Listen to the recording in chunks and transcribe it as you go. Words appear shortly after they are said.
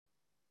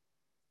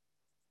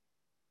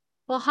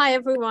Well, hi,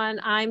 everyone.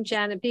 I'm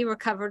Janet B.,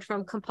 recovered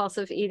from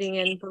compulsive eating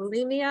and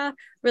bulimia.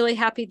 Really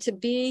happy to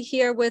be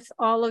here with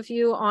all of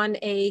you on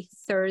a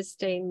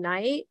Thursday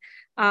night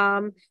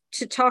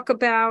to talk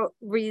about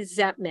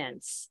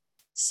resentments.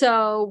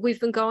 So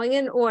we've been going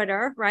in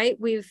order, right?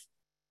 We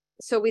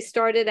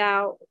started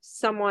out,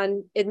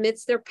 someone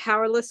admits they're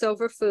powerless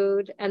over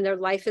food and their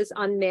life is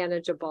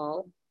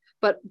unmanageable,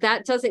 but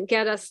that doesn't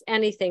get us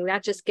anything.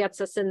 That just gets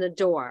us in the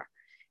door.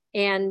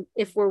 And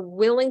if we're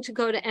willing to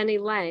go to any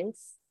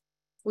lengths,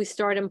 we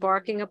start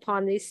embarking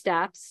upon these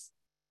steps.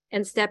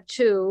 And step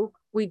 2,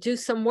 we do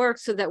some work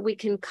so that we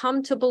can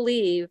come to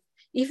believe,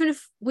 even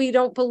if we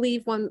don't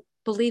believe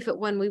it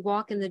when we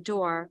walk in the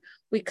door,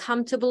 we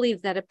come to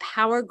believe that a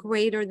power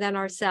greater than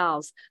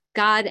ourselves,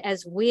 God,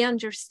 as we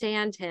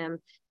understand him,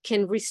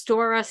 can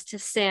restore us to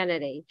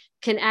sanity,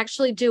 can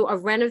actually do a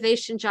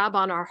renovation job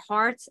on our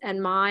hearts and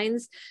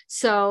minds.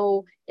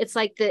 So it's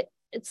like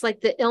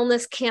the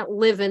illness can't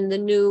live in the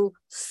new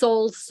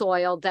soul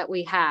soil that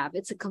we have.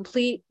 It's a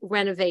complete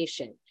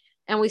renovation.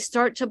 And we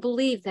start to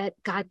believe that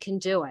God can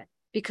do it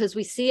because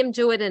we see him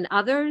do it in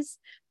others.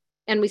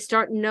 And we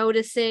start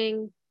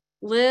noticing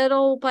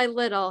little by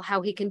little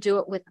how he can do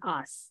it with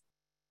us.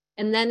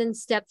 And then in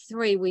step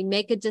 3, we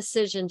make a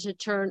decision to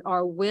turn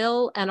our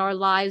will and our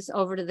lives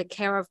over to the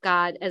care of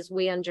God as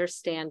we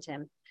understand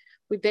him.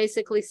 We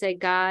basically say,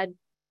 God,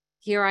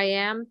 here I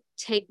am.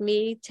 Take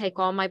me, take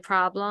all my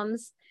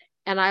problems,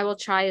 and I will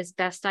try as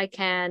best I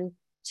can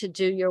to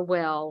do your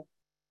will.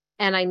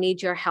 And I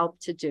need your help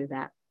to do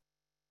that.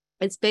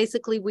 It's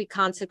basically we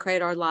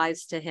consecrate our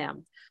lives to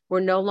him.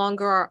 We're no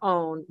longer our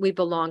own. We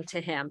belong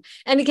to him.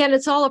 And again,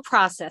 it's all a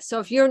process. So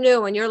if you're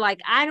new and you're like,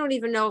 I don't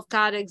even know if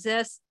God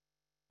exists,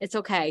 it's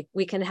okay.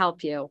 We can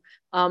help you.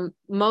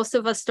 Most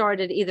of us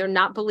started either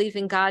not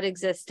believing God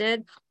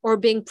existed or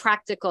being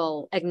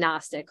practical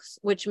agnostics,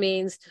 which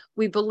means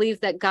we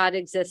believe that God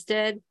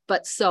existed,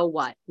 but so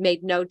what?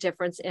 Made no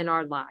difference in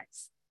our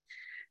lives.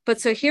 But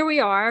so here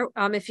we are.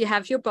 If you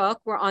have your book,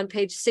 we're on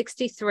page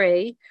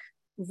 63,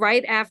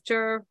 right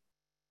after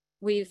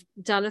we've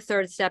done a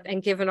third step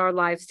and given our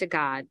lives to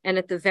God. And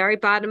at the very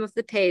bottom of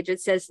the page,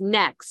 it says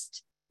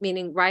next,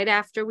 meaning right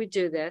after we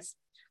do this,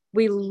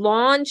 we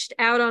launched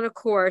out on a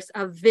course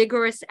of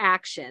vigorous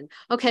action.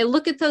 Okay,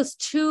 look at those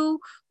 2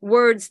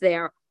 words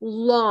there,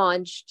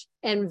 launched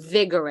and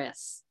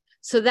vigorous.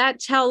 So that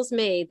tells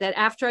me that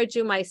after I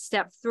do my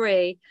step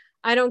 3,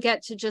 I don't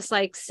get to just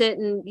like sit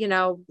and,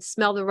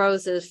 smell the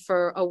roses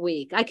for a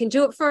week. I can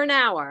do it for an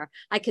hour.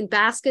 I can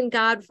bask in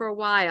God for a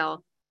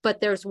while,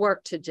 but there's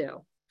work to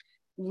do.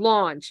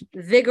 Launch,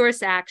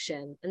 vigorous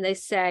action. And they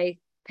say,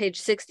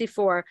 page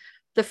 64,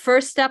 the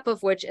first step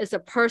of which is a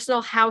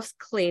personal house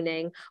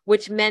cleaning,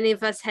 which many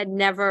of us had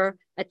never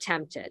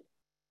attempted.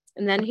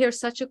 And then here's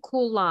such a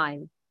cool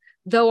line.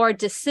 Though our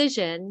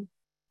decision,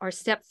 our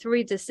step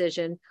 3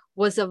 decision,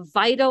 was a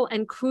vital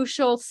and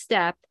crucial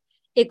step,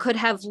 it could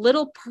have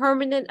little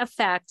permanent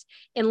effect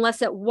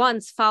unless at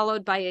once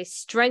followed by a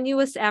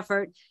strenuous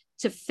effort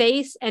to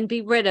face and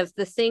be rid of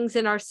the things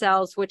in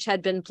ourselves which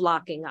had been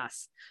blocking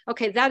us.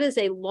 Okay, that is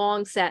a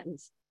long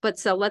sentence, but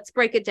so let's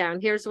break it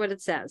down. Here's what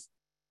it says.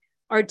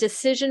 Our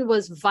decision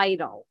was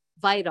vital,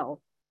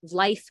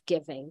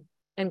 life-giving,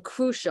 and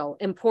crucial,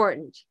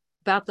 important,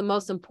 about the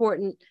most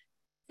important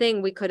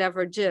thing we could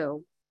ever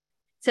do.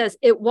 It says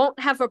it won't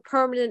have a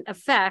permanent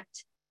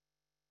effect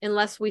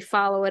unless we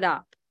follow it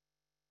up.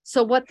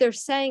 So what they're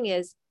saying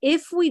is,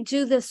 if we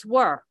do this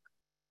work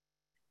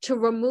to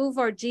remove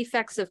our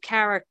defects of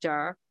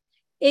character,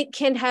 it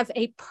can have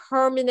a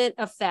permanent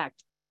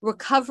effect.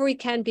 Recovery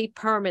can be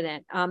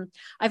permanent.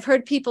 I've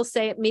heard people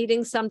say at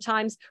meetings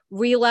sometimes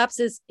relapse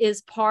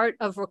is part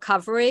of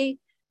recovery.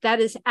 That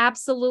is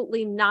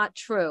absolutely not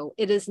true.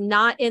 It is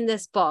not in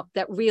this book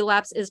that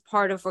relapse is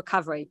part of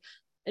recovery.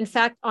 In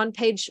fact, on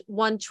page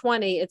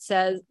 120, it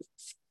says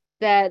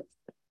that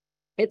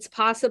it's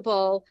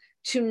possible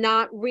to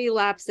not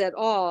relapse at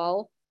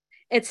all.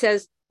 It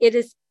says it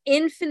is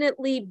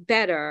infinitely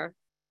better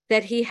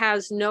that he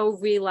has no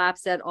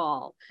relapse at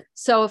all.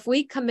 So if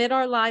we commit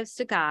our lives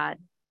to God,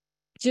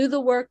 do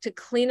the work to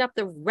clean up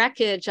the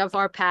wreckage of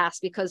our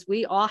past, because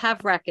we all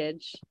have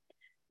wreckage,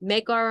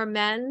 make our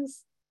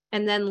amends,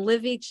 and then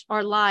live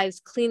our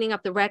lives cleaning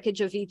up the wreckage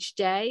of each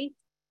day,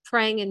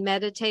 praying and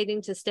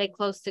meditating to stay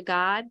close to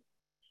God,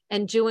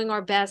 and doing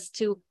our best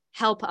to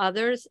help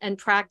others and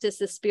practice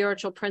the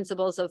spiritual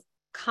principles of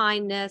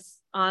kindness,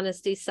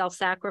 honesty,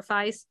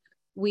 self-sacrifice,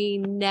 we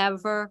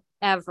never,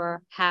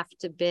 ever have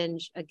to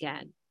binge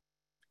again.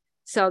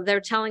 So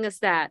they're telling us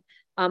that.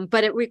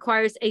 But it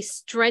requires a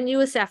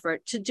strenuous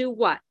effort to do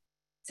what?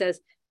 It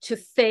says to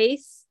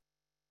face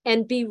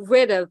and be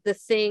rid of the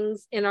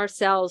things in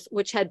ourselves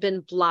which had been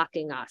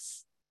blocking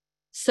us.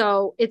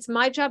 So it's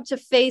my job to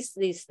face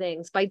these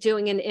things by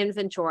doing an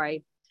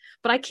inventory,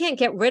 but I can't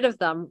get rid of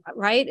them,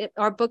 right?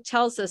 Our book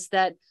tells us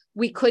that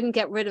we couldn't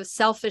get rid of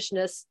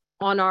selfishness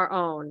on our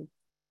own.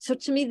 So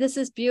to me, this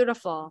is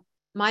beautiful.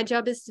 My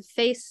job is to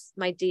face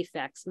my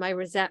defects, my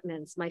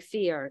resentments, my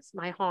fears,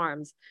 my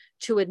harms,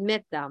 to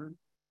admit them,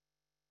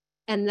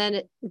 And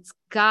then it's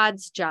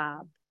God's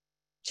job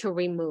to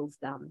remove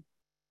them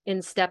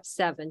in step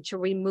 7, to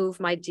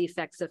remove my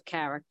defects of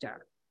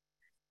character.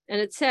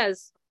 And it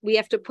says we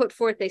have to put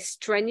forth a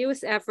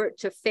strenuous effort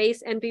to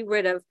face and be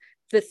rid of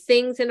the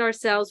things in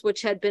ourselves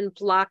which had been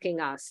blocking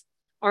us.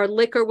 Our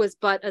liquor was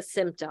but a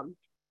symptom.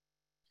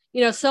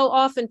 You know, so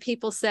often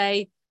people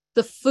say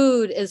the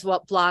food is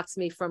what blocks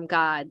me from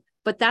God,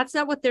 but that's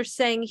not what they're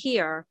saying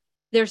here.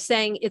 They're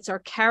saying it's our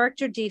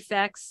character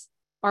defects,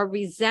 our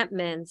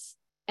resentments,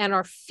 and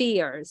our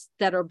fears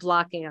that are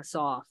blocking us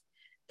off.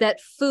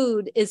 That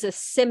food is a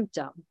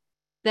symptom,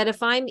 that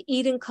if I'm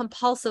eating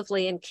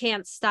compulsively and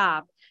can't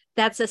stop,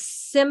 that's a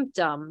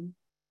symptom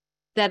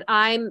that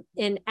I'm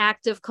in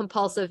active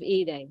compulsive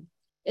eating.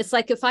 It's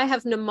like if I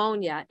have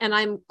pneumonia and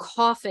I'm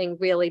coughing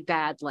really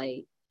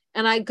badly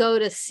and I go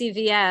to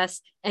CVS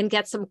and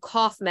get some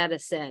cough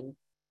medicine,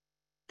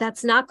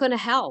 that's not going to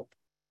help.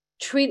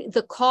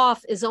 The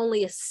cough is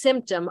only a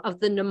symptom of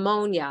the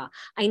pneumonia.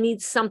 I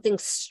need something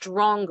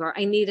stronger.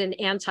 I need an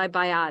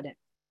antibiotic.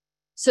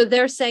 So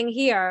they're saying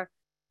here,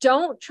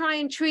 don't try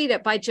and treat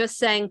it by just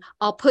saying,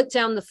 I'll put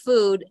down the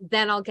food,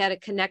 then I'll get a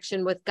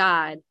connection with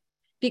God.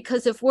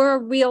 Because if we're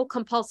a real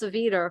compulsive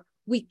eater,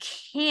 we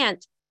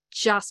can't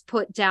just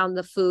put down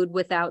the food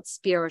without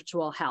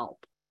spiritual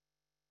help.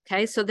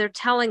 Okay, so they're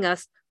telling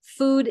us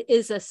food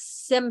is a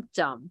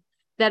symptom,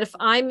 that if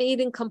I'm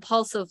eating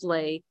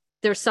compulsively,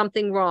 there's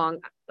something wrong.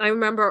 I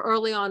remember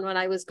early on when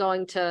I was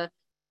going to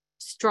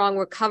strong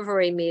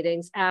recovery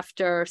meetings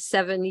after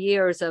 7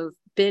 years of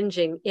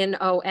binging in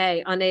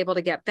OA, unable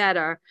to get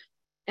better.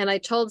 And I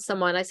told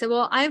someone, I said,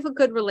 well, I have a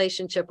good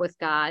relationship with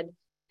God.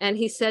 And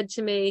he said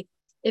to me,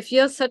 if you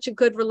have such a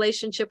good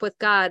relationship with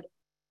God,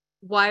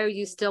 why are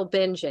you still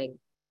binging?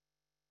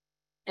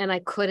 And I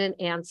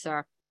couldn't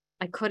answer.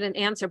 I couldn't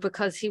answer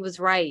because he was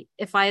right.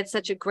 If I had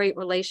such a great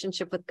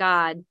relationship with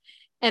God,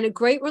 and a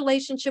great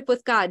relationship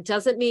with God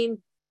doesn't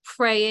mean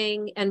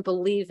praying and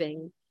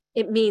believing.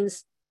 It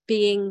means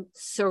being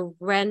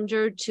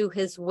surrendered to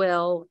his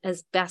will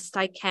as best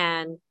I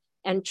can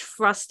and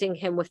trusting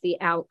him with the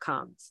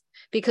outcomes.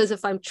 Because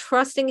if I'm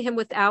trusting him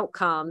with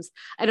outcomes,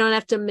 I don't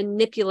have to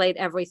manipulate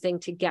everything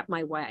to get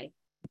my way.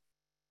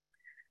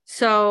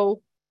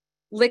 So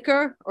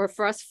liquor, or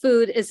for us,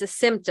 food, is a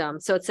symptom.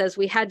 So it says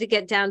we had to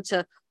get down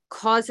to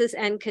causes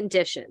and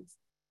conditions.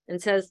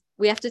 And says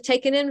we have to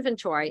take an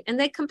inventory, and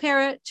they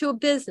compare it to a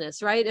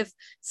business, right? If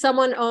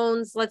someone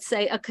owns, let's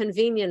say, a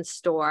convenience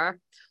store,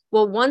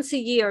 well, once a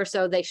year or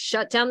so, they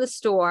shut down the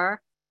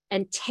store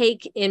and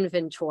take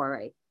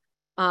inventory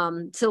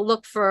to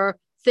look for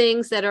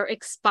things that are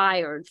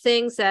expired,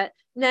 things that,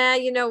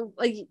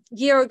 a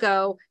year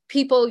ago,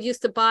 people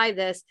used to buy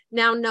this.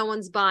 Now no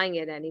one's buying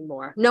it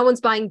anymore. No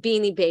one's buying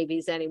Beanie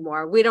Babies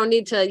anymore. We don't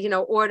need to,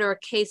 order a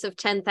case of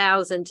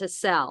 10,000 to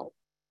sell.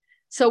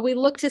 So we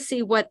look to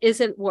see what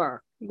doesn't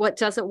work.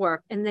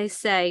 And they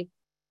say,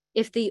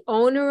 if the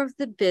owner of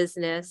the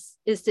business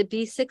is to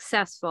be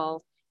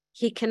successful,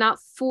 he cannot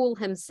fool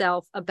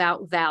himself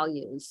about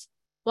values.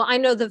 Well, I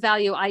know the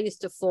value I used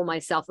to fool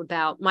myself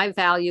about. My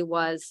value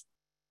was,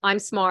 I'm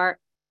smart,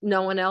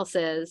 no one else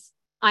is.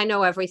 I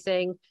know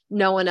everything,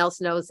 no one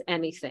else knows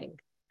anything.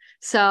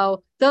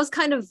 So those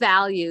kind of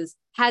values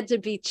had to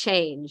be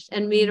changed,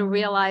 and me to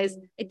realize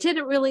I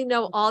didn't really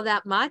know all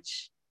that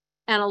much.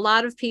 And a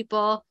lot of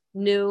people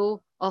knew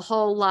a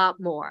whole lot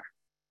more.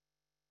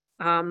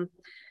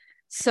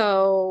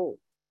 So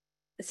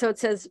it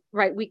says,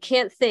 right, we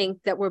can't think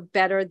that we're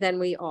better than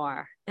we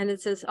are. And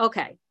it says,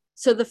 okay,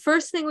 so the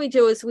first thing we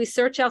do is we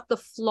search out the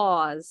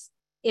flaws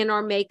in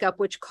our makeup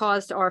which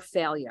caused our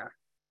failure.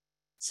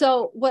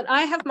 So what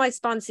I have my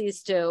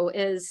sponsees do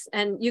is,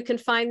 and you can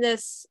find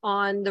this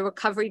on the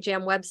Recovery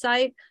Jam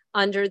website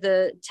under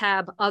the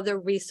tab Other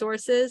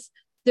Resources,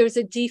 there's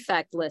a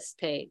defect list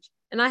page.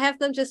 And I have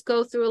them just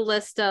go through a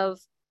list of,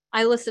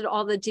 I listed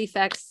all the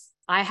defects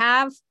I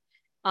have.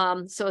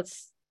 So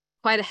it's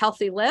quite a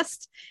healthy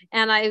list.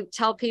 And I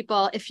tell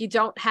people, if you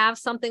don't have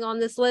something on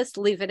this list,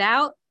 leave it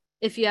out.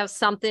 If you have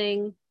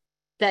something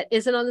that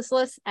isn't on this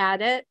list,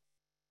 add it.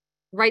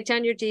 Write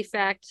down your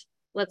defect.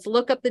 Let's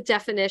look up the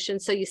definition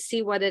so you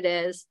see what it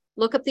is.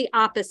 Look up the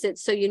opposite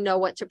so you know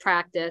what to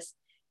practice.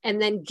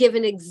 And then give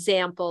an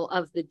example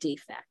of the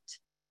defect,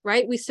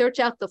 right? We search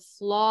out the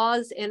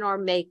flaws in our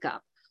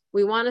makeup.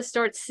 We want to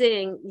start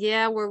seeing,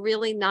 yeah, we're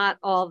really not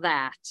all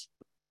that.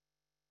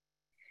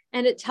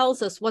 And it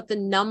tells us what the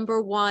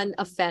number one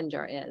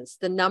offender is,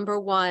 the number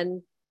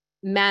one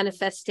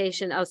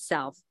manifestation of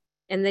self.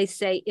 And they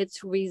say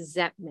it's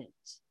resentment,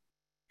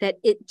 that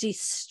it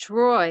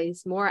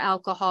destroys more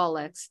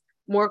alcoholics,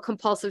 more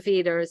compulsive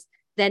eaters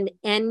than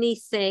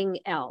anything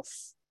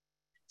else.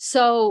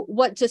 So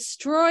what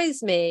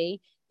destroys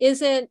me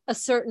isn't a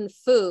certain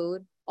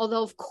food.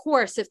 Although, of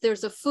course, if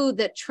there's a food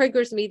that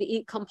triggers me to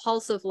eat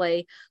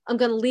compulsively, I'm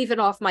going to leave it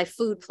off my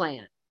food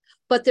plan.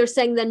 But they're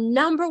saying the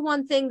number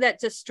one thing that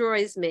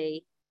destroys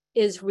me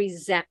is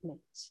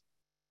resentment.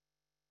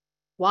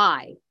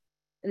 Why?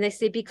 And they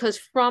say, because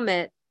from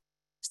it,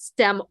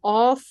 stem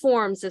all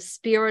forms of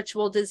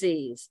spiritual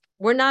disease.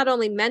 We're not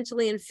only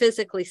mentally and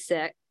physically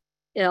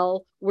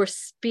ill, we're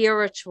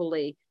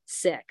spiritually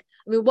sick.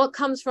 I mean, what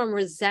comes from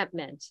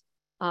resentment,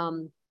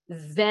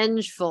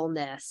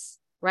 vengefulness,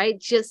 right?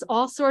 Just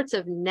all sorts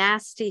of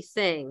nasty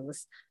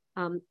things.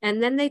 And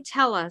then they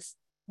tell us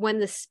when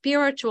the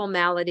spiritual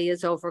malady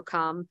is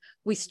overcome,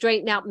 we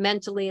straighten out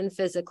mentally and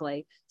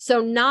physically.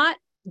 So not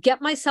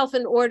get myself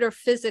in order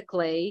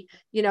physically,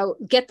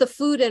 get the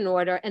food in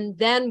order and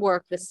then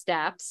work the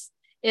steps.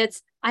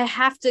 It's I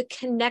have to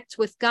connect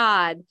with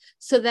God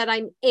so that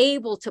I'm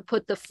able to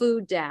put the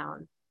food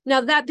down. Now,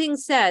 that being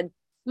said,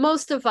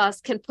 most of us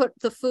can put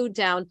the food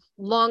down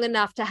long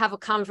enough to have a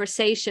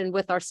conversation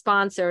with our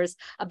sponsors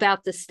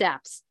about the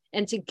steps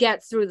and to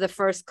get through the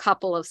first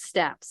couple of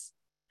steps.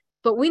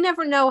 But we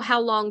never know how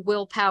long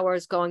willpower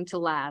is going to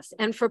last.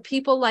 And for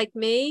people like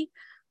me,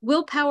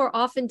 willpower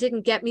often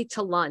didn't get me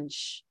to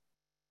lunch.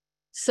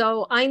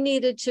 So I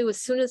needed to, as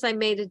soon as I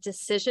made a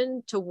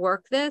decision to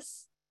work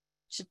this,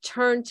 to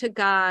turn to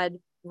God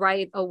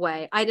right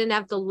away. I didn't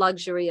have the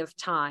luxury of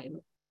time.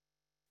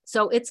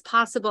 So it's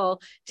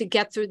possible to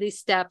get through these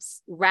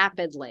steps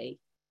rapidly.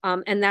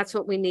 And that's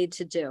what we need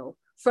to do.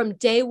 From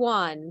day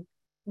one,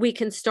 we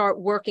can start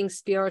working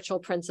spiritual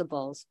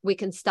principles. We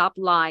can stop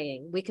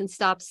lying. We can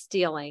stop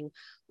stealing.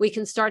 We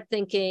can start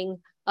thinking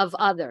of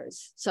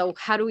others. So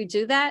how do we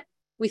do that?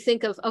 We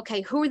think of,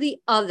 okay, who are the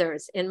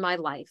others in my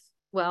life?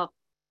 Well,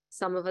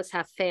 some of us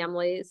have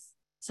families.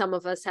 Some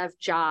of us have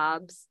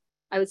jobs.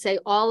 I would say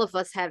all of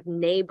us have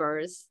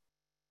neighbors,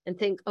 and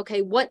think,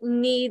 okay, what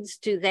needs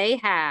do they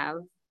have?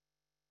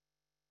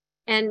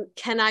 And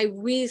can I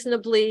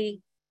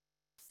reasonably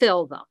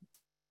fill them?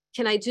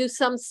 Can I do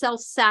some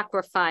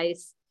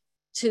self-sacrifice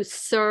to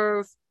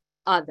serve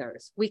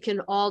others? We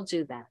can all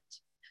do that.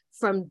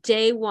 From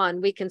day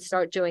one, we can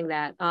start doing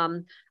that.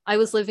 I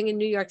was living in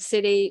New York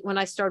City when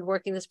I started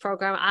working this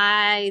program.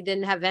 I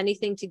didn't have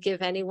anything to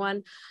give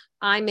anyone.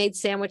 I made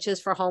sandwiches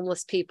for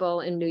homeless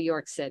people in New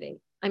York City.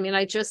 I mean,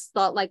 I just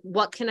thought, like,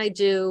 what can I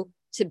do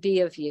to be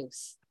of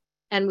use?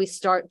 And we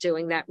start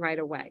doing that right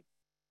away.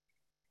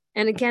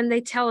 And again, they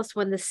tell us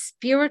when the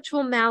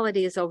spiritual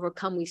malady is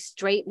overcome, we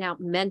straighten out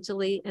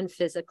mentally and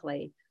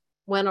physically.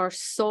 When our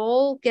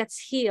soul gets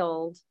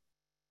healed,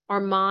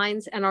 our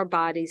minds and our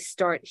bodies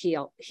start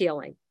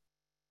healing.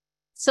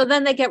 So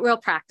then they get real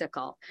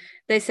practical.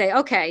 They say,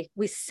 okay,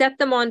 we set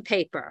them on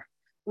paper.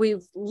 We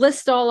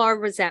list all our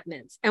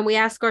resentments and we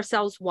ask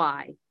ourselves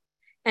why.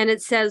 And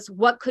it says,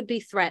 what could be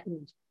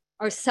threatened?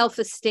 Our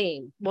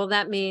self-esteem. Well,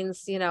 that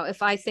means,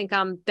 if I think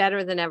I'm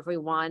better than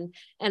everyone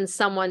and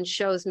someone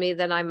shows me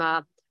that I'm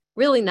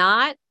really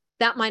not,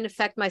 that might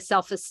affect my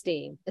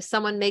self-esteem. If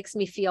someone makes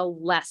me feel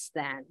less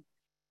than.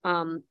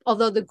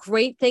 Although the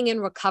great thing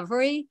in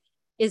recovery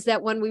is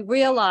that when we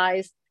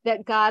realize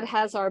that God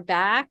has our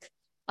back,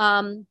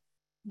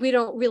 we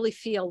don't really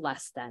feel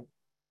less than.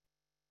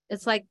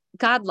 It's like,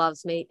 God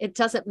loves me. It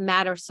doesn't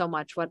matter so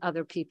much what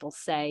other people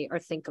say or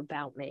think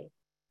about me.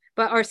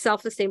 But our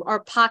self-esteem,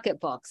 our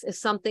pocketbooks, if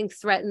something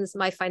threatens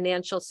my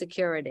financial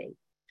security,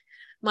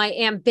 my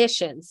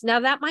ambitions. Now,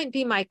 that might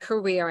be my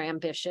career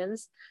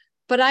ambitions,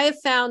 but I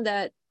have found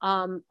that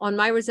on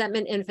my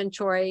resentment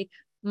inventory,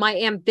 my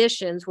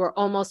ambitions were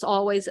almost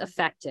always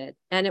affected.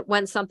 And it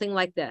went something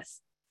like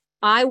this.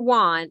 I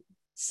want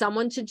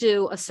someone to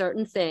do a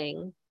certain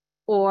thing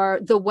or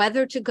the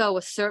weather to go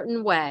a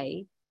certain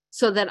way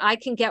so that I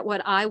can get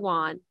what I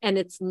want, and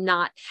it's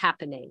not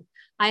happening.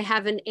 I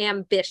have an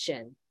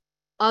ambition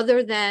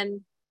other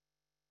than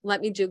let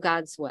me do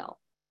God's will.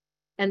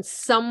 And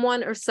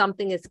someone or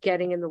something is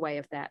getting in the way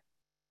of that.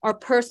 Our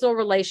personal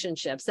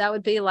relationships, that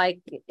would be like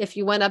if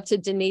you went up to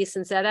Denise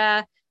and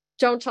said,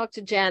 don't talk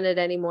to Janet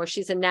anymore.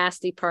 She's a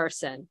nasty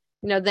person.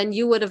 Then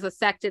you would have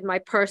affected my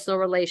personal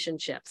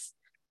relationships,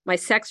 my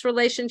sex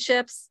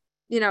relationships,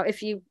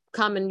 if you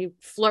come and you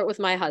flirt with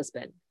my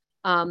husband.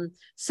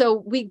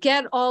 So we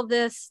get all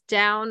this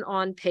down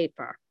on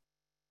paper.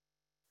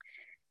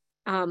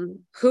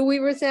 Who we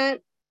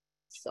resent,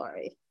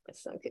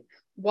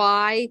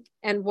 why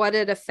and what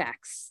it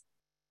affects.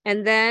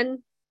 And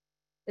then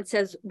it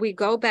says we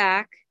go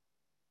back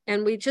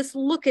and we just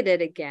look at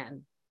it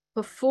again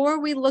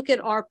before we look at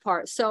our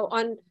part. So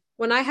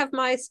when I have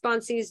my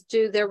sponsees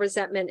do their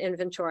resentment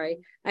inventory,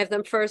 I have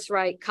them first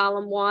write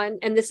column 1,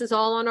 and this is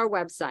all on our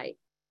website,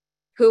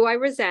 who I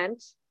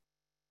resent,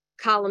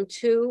 column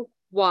 2,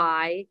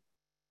 why,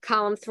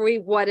 column 3,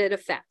 what it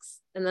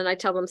affects. And then I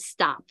tell them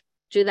stop.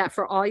 Do that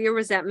for all your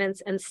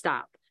resentments and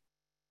stop.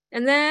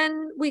 And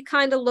then we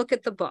kind of look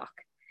at the book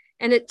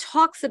and it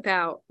talks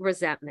about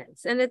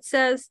resentments and it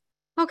says,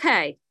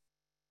 okay,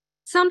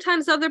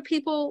 sometimes other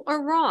people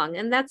are wrong.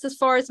 And that's as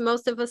far as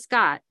most of us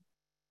got.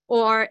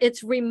 Or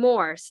it's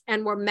remorse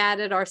and we're mad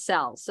at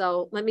ourselves.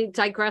 So let me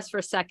digress for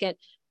a second.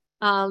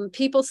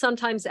 People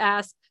sometimes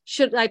ask,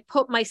 should I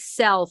put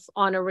myself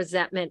on a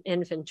resentment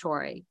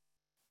inventory?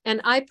 And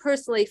I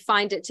personally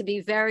find it to be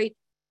very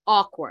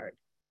awkward.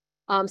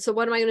 So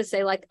what am I going to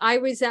say? Like, I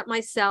resent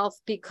myself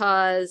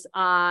because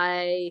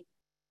I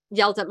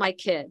yelled at my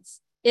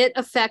kids. It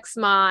affects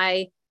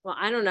my, well,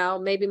 I don't know,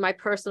 maybe my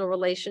personal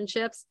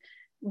relationships.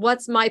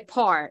 What's my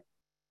part?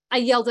 I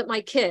yelled at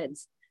my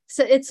kids.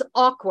 So it's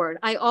awkward.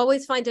 I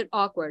always find it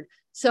awkward.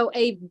 So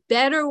a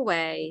better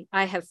way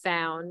I have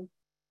found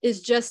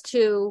is just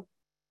to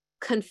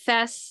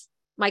confess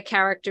my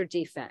character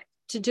defect,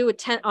 to do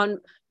on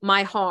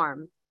my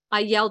harm.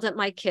 I yelled at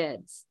my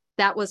kids.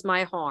 That was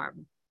my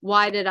harm.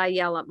 Why did I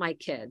yell at my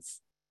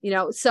kids?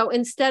 So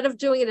instead of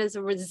doing it as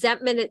a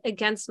resentment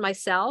against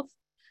myself,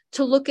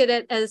 to look at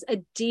it as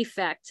a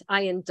defect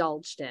I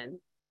indulged in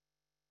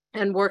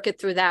and work it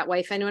through that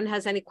way. If anyone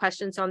has any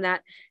questions on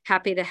that,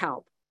 happy to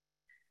help.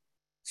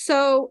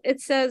 So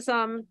it says,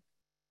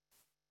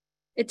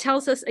 it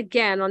tells us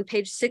again on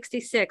page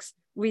 66,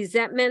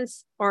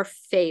 resentments are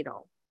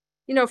fatal.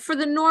 For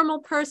the normal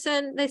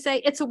person, they say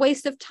it's a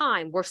waste of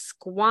time. We're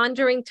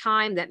squandering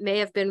time that may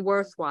have been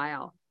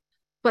worthwhile.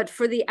 But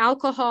for the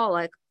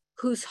alcoholic,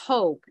 whose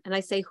hope, and I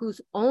say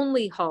whose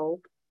only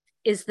hope,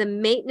 is the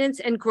maintenance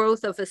and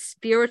growth of a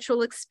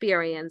spiritual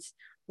experience,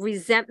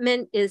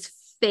 resentment is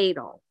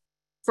fatal.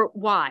 For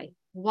why?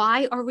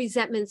 Why are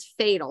resentments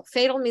fatal?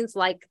 Fatal means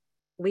like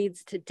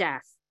leads to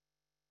death.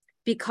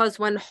 Because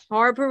when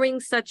harboring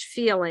such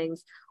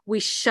feelings, we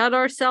shut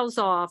ourselves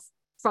off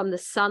from the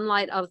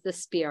sunlight of the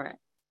Spirit,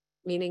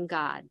 meaning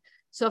God.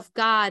 So if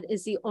God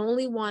is the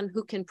only one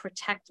who can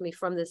protect me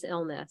from this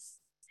illness,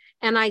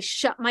 and I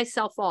shut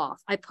myself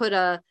off, I put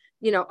a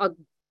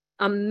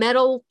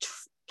metal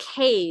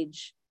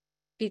cage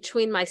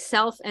between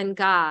myself and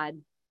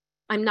God,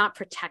 I'm not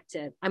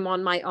protected. I'm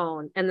on my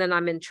own, and then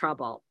I'm in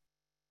trouble.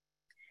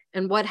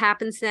 And what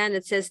happens then?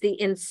 It says the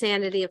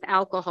insanity of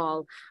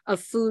alcohol,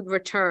 of food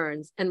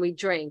returns, and we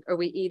drink or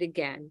we eat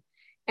again.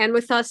 And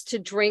with us, to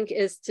drink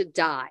is to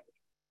die.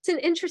 It's an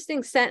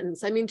interesting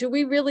sentence. I mean, do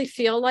we really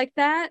feel like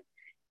that?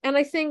 And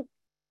I think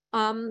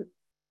those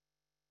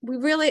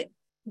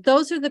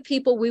are the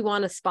people we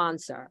want to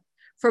sponsor.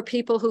 For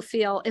people who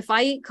feel, if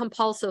I eat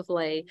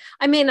compulsively,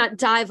 I may not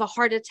die of a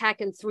heart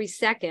attack in 3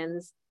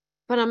 seconds,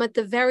 but I'm at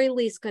the very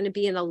least going to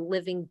be in a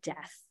living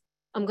death.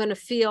 I'm going to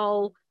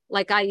feel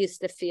like I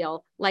used to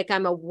feel, like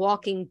I'm a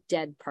walking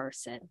dead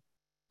person.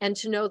 And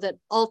to know that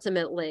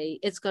ultimately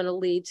it's going to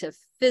lead to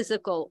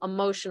physical,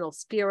 emotional,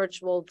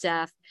 spiritual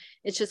death.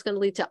 It's just going to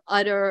lead to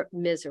utter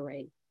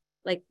misery.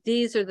 Like,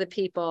 these are the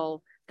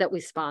people that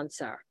we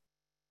sponsor.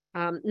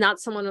 Not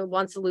someone who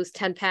wants to lose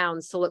 10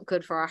 pounds to look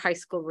good for our high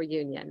school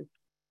reunion,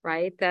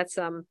 right? That's,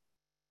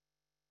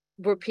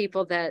 we're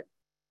people that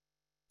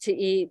to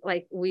eat,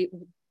 like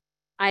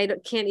I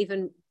don't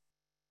even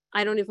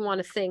want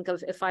to think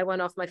of if I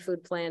went off my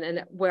food plan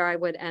and where I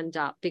would end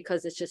up,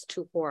 because it's just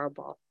too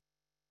horrible.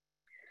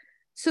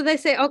 So they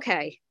say,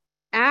 okay,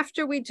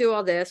 after we do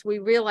all this, we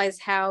realize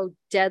how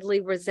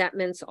deadly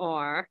resentments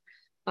are.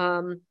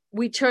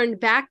 We turn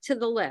back to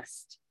the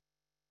list.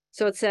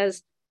 So it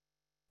says,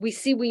 we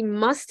see we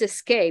must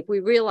escape. We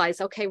realize,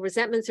 okay,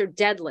 resentments are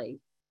deadly,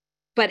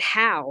 but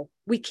how?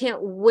 We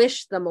can't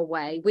wish them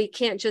away. We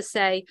can't just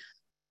say,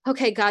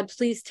 okay, God,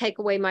 please take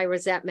away my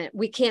resentment.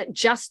 We can't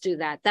just do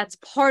that. That's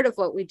part of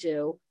what we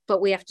do,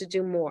 but we have to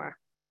do more.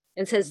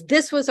 And says,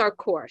 this was our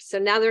course. So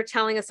now they're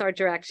telling us our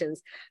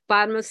directions.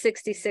 Bottom of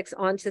 66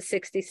 on to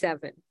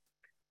 67.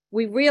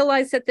 We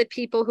realized that the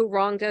people who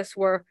wronged us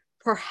were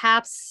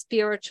perhaps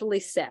spiritually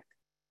sick.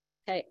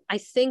 Okay, I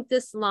think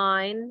this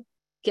line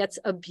gets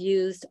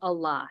abused a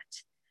lot.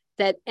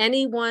 That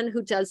anyone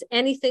who does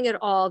anything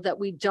at all that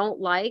we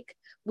don't like,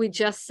 we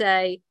just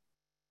say,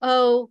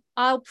 oh,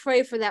 I'll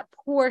pray for that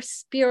poor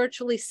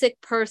spiritually sick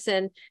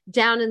person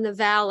down in the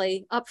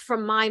valley up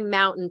from my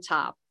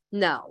mountaintop.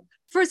 No.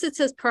 First, it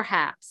says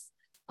perhaps.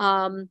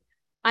 I've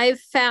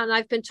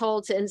been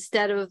told to,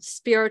 instead of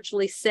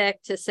spiritually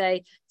sick, to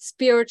say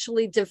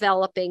spiritually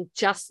developing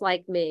just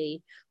like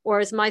me.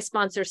 Or as my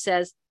sponsor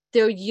says,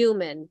 they're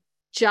human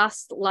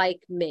just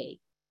like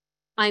me.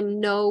 I'm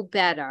no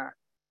better.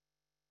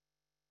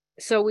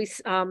 So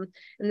and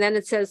then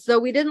it says, though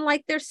we didn't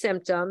like their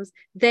symptoms,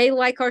 they,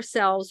 like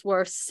ourselves,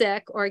 were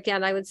sick, or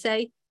again, I would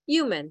say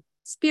human,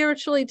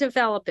 spiritually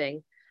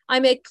developing. I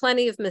make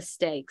plenty of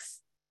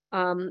mistakes.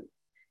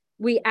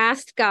 We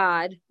asked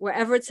God,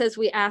 wherever it says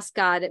we ask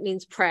God, it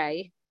means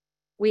pray.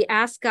 We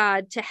ask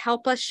God to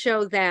help us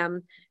show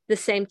them the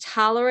same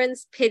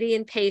tolerance, pity,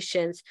 and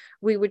patience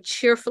we would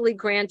cheerfully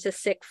grant a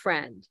sick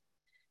friend.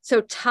 So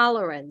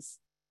tolerance,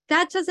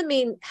 that doesn't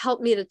mean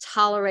help me to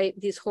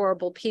tolerate these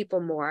horrible people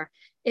more.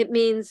 It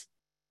means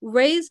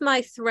raise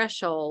my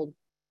threshold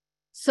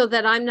so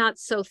that I'm not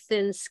so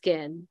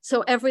thin-skinned,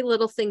 so every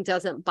little thing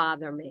doesn't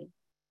bother me.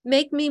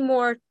 Make me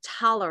more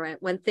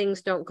tolerant when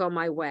things don't go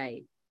my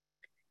way.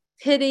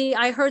 Pity,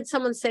 I heard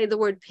someone say the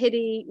word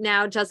pity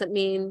now doesn't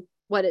mean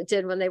what it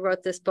did when they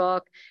wrote this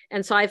book.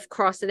 And so I've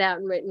crossed it out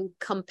and written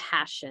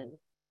compassion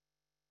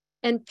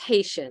and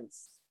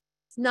patience.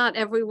 Not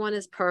everyone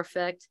is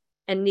perfect,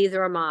 and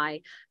neither am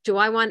I. Do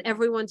I want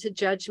everyone to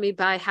judge me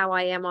by how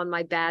I am on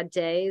my bad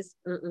days?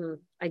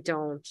 I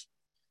don't.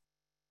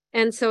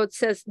 And so it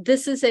says,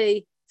 this is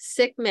a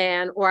sick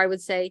man, or I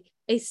would say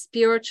a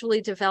spiritually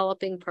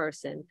developing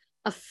person.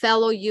 a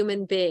fellow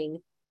human being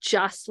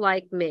just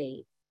like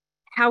me.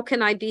 How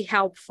can I be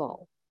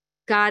helpful?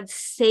 God,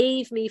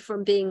 save me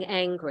from being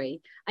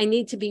angry. I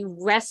need to be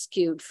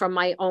rescued from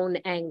my own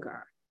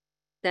anger.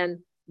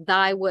 Then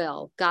thy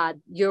will,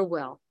 God, your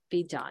will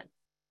be done.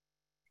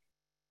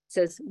 It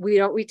says we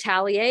don't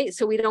retaliate,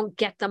 so we don't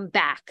get them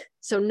back.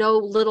 So no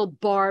little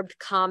barbed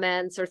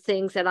comments or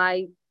things that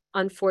I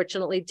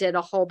unfortunately did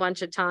a whole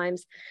bunch of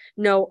times.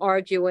 No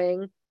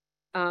arguing.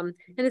 And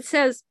it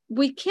says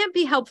we can't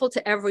be helpful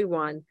to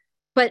everyone,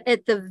 but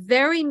at the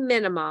very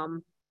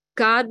minimum,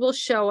 God will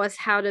show us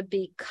how to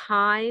be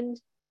kind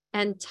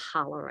and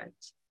tolerant.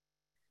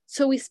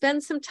 So we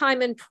spend some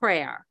time in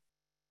prayer.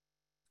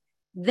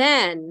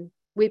 Then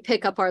we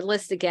pick up our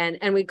list again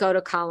and we go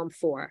to column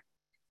 4.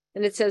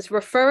 And it says,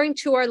 referring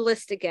to our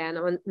list again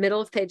on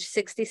middle of page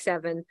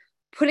 67,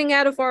 putting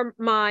out of our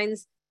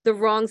minds the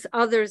wrongs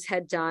others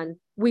had done,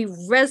 we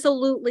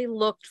resolutely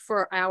looked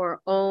for our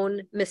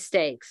own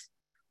mistakes.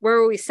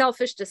 Were we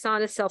selfish,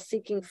 dishonest,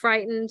 self-seeking,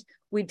 frightened?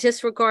 We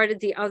disregarded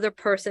the other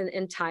person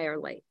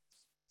entirely.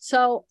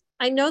 So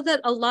I know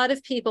that a lot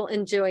of people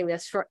in doing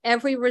this, for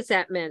every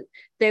resentment,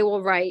 they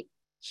will write,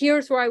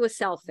 here's where I was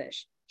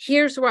selfish.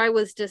 Here's where I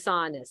was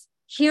dishonest.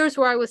 Here's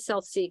where I was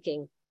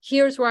self-seeking.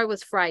 Here's where I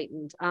was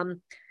frightened.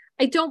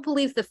 I don't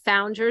believe the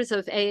founders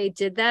of AA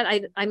did that.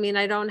 I mean,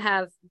 I don't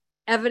have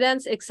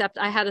evidence, except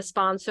I had a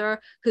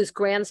sponsor whose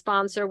grand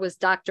sponsor was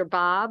Dr.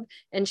 Bob,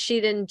 and she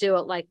didn't do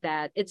it like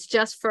that. It's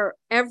just for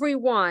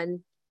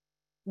everyone,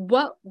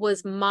 what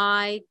was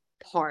my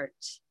part?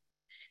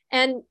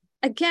 And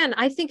again,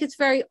 I think it's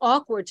very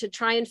awkward to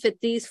try and fit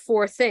these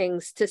 4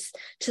 things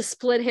to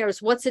split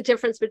hairs. What's the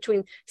difference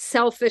between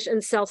selfish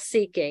and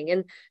self-seeking?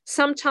 And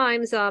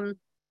sometimes I'm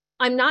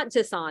not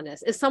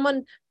dishonest. If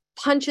someone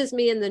punches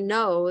me in the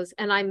nose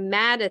and I'm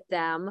mad at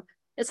them,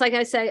 it's like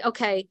I say,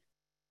 okay,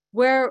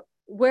 where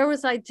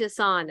was I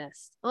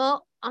dishonest?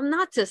 Well, I'm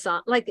not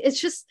dishonest. Like, it's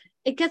just,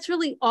 it gets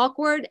really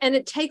awkward and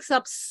it takes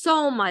up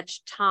so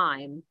much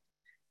time.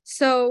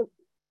 So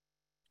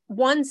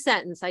one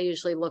sentence I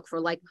usually look for,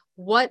 like,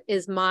 what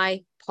is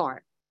my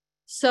part?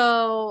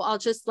 So I'll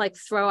just like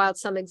throw out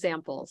some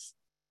examples.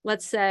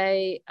 Let's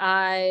say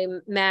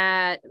I'm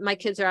mad, my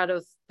kids are out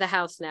of the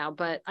house now,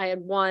 but I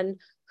had one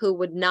who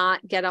would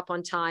not get up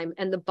on time,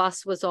 and the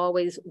bus was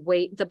always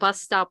the bus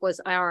stop was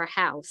our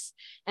house,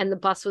 and the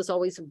bus was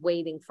always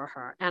waiting for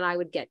her, and I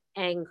would get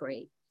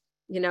angry,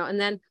 and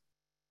then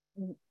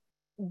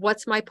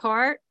what's my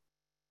part?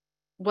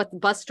 What the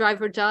bus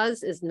driver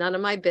does is none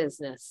of my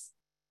business.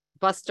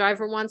 Bus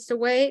driver wants to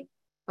wait,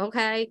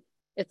 okay.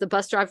 If the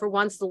bus driver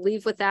wants to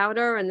leave without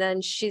her and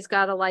then she's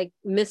got to like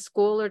miss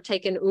school or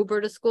take an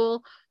Uber to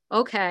school,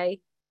 okay.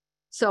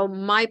 So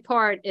my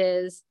part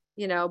is,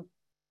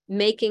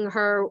 making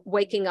her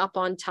waking up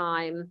on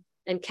time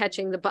and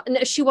catching the bus.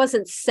 No, she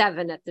wasn't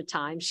 7 at the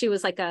time. She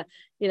was like a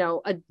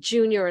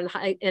junior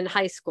in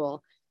high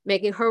school.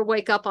 Making her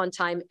wake up on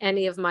time,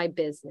 any of my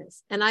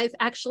business. And I've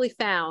actually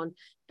found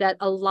that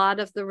a lot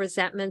of the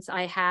resentments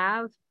I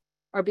have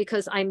are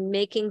because I'm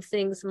making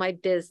things my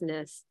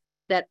business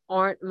that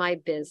aren't my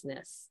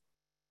business.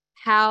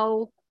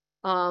 How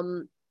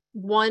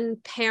one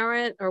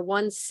parent or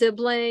one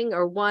sibling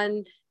or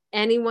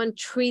anyone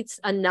treats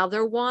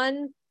another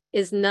one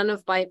is none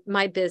of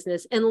my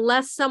business,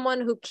 unless someone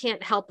who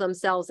can't help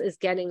themselves is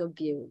getting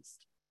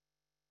abused.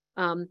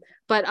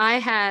 But I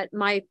had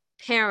my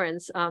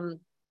parents,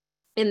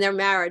 in their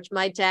marriage,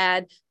 my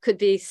dad could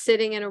be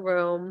sitting in a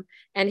room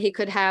and he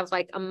could have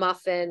like a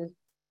muffin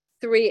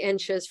 3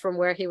 inches from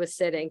where he was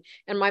sitting.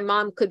 And my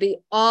mom could be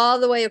all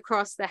the way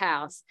across the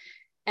house.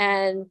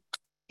 And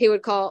he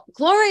would call,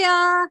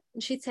 Gloria.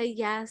 And she'd say,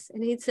 yes.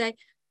 And he'd say,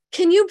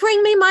 can you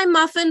bring me my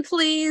muffin,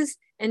 please?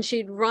 And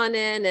she'd run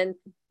in and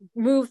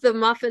move the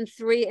muffin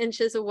 3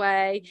 inches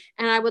away.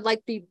 And I would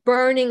like be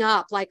burning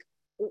up, like,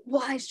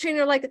 why is treating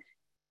her like,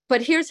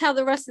 but here's how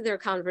the rest of their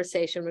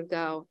conversation would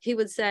go. He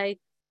would say,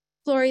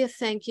 Gloria,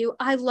 thank you.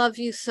 I love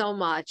you so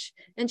much.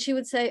 And she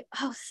would say,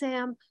 oh,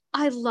 Sam,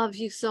 I love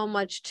you so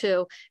much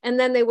too. And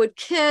then they would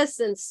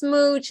kiss and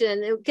smooch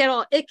and it would get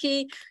all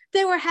icky.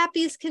 They were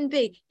happy as can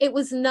be. It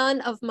was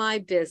none of my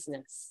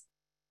business.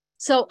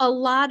 So a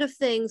lot of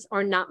things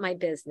are not my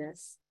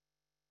business.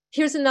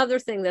 Here's another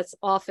thing that's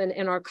often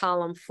in our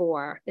column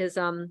 4 is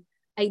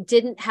I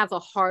didn't have a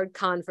hard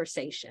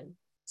conversation.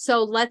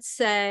 So let's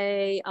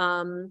say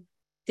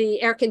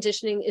the air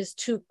conditioning is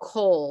too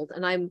cold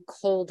and I'm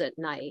cold at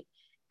night.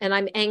 And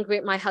I'm angry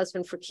at my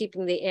husband for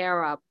keeping the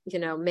air up,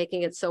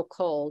 making it so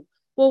cold.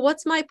 Well,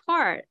 what's my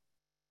part?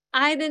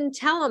 I didn't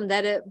tell him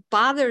that it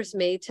bothers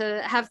me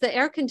to have the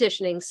air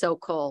conditioning so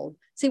cold.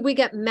 See, we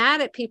get mad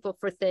at people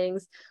for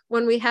things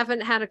when we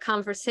haven't had a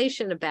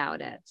conversation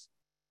about it.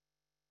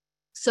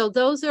 So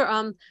those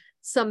are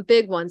some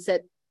big ones,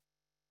 that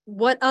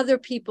what other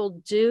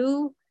people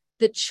do,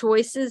 the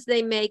choices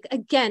they make,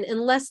 again,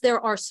 unless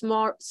there are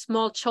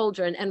small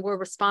children and we're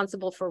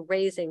responsible for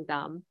raising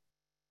them.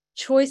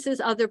 Choices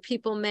other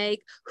people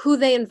make, who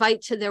they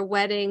invite to their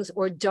weddings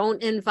or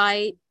don't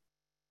invite,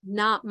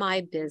 not my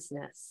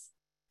business.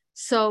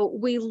 So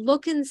we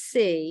look and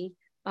see,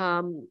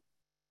 and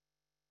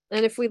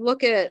if we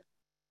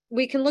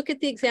can look at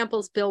the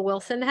examples Bill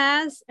Wilson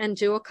has and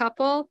do a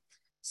couple.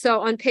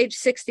 So on page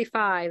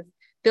 65,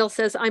 Bill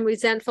says, I'm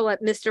resentful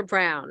at Mr.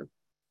 Brown.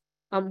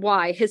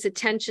 Why? His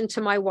attention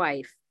to my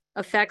wife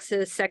affects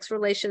his sex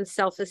relations,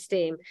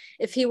 self-esteem.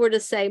 If he were to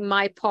say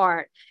my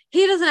part,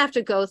 he doesn't have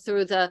to go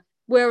through the,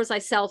 where was I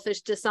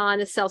selfish,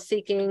 dishonest,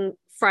 self-seeking,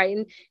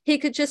 frightened? He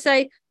could just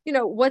say,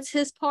 what's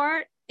his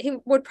part? He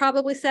would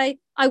probably say,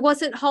 I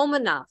wasn't home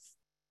enough.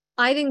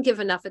 I didn't give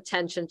enough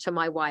attention to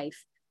my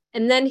wife.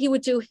 And then he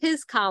would do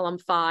his column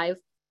 5.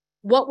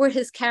 What were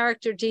his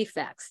character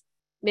defects?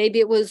 Maybe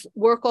it was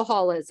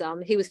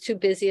workaholism. He was too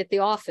busy at the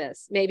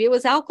office. Maybe it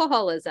was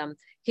alcoholism.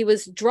 He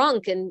was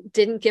drunk and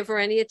didn't give her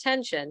any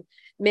attention.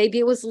 Maybe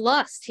it was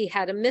lust. He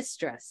had a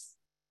mistress.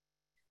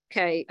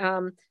 Okay.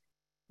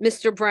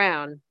 Mr.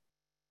 Brown,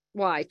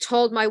 why?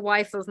 Told my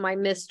wife of my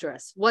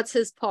mistress. What's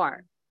his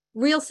part?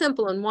 Real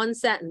simple in one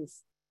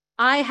sentence.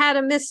 I had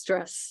a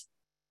mistress,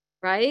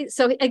 right?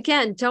 So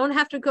again, don't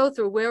have to go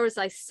through where was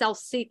I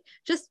self-seek.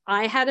 Just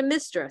I had a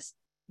mistress.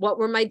 What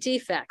were my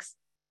defects?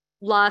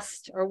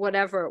 Lust or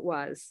whatever it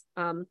was.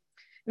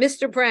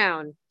 Mr.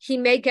 Brown, he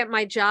may get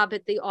my job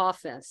at the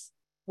office.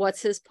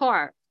 What's his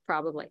part?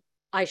 Probably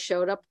I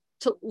showed up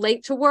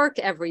late to work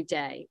every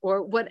day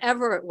or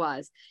whatever it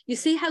was. You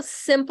see how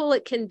simple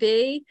it can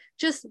be?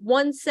 Just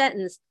one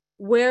sentence.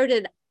 Where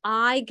did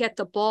I get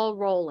the ball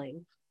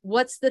rolling?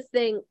 What's the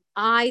thing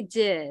I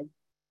did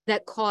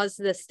that caused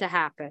this to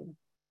happen?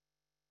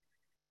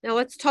 Now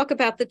let's talk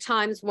about the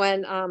times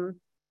when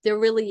there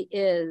really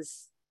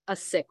is a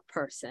sick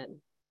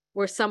person,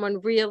 where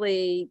someone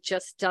really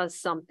just does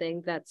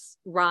something that's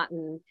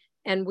rotten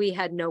and we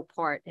had no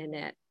part in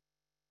it.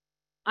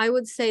 I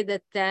would say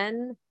that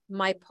then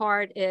my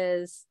part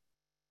is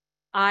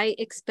I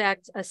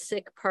expect a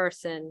sick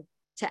person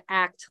to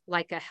act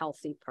like a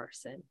healthy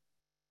person,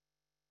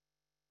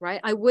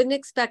 right? I wouldn't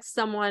expect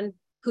someone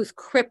who's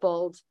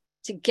crippled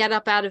to get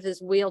up out of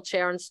his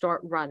wheelchair and start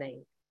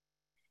running.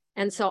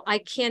 And so I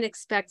can't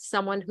expect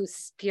someone who's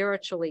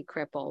spiritually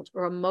crippled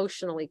or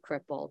emotionally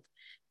crippled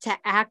to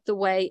act the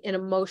way an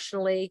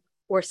emotionally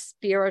or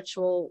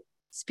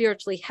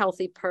spiritually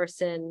healthy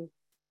person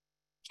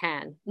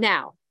can.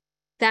 Now,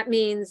 that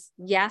means,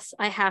 yes,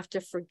 I have to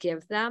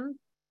forgive them,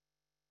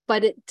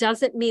 but it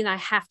doesn't mean I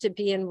have to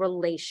be in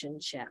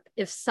relationship.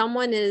 If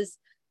someone is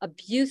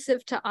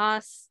abusive to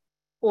us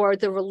or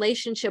the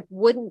relationship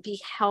wouldn't be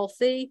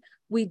healthy,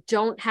 we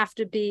don't have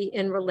to be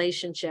in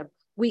relationship.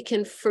 We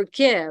can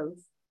forgive,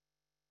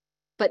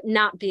 but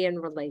not be in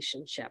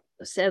relationship.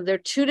 So they're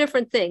two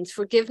different things.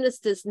 Forgiveness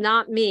does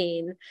not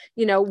mean,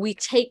 we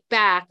take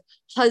back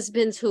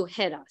husbands who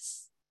hit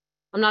us.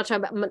 I'm not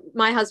talking about,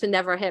 my husband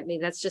never hit me.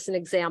 That's just an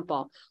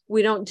example.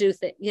 We don't do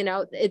things,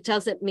 it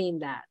doesn't mean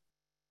that.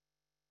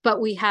 But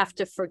we have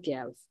to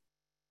forgive.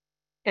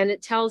 And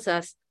it tells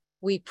us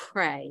we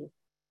pray,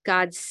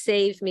 God,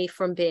 save me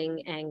from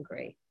being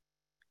angry.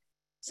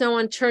 So I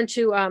want to turn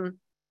to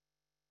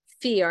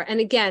fear.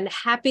 And again,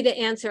 happy to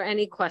answer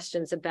any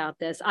questions about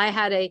this. I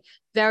had a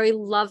very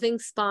loving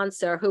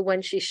sponsor who,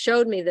 when she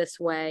showed me this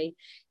way,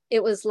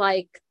 it was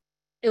like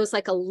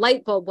a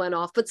light bulb went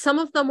off, but some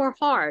of them were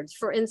hard.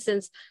 For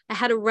instance, I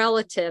had a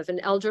relative, an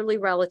elderly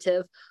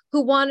relative,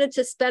 who wanted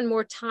to spend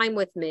more time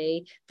with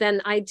me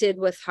than I did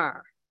with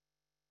her.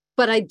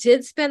 But I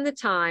did spend the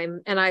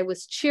time and I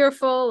was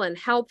cheerful and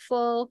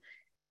helpful.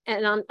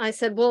 And I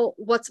said, well,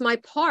 what's my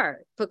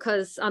part?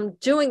 Because I'm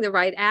doing the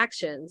right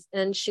actions.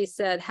 And she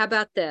said, how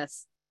about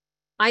this?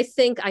 I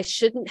think I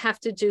shouldn't have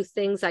to do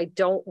things I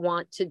don't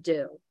want to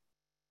do.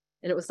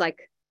 And it was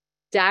like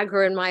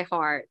dagger in my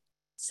heart,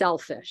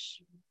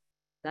 selfish.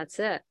 That's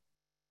it.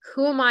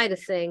 Who am I to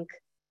think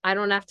I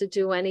don't have to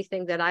do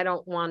anything that I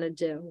don't want to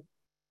do?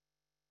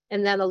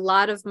 And then a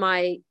lot of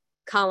my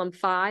column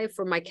 5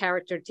 for my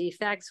character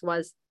defects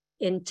was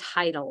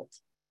entitled.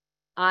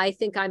 I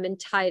think I'm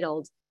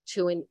entitled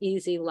to an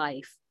easy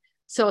life.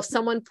 So if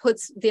someone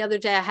the other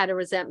day I had a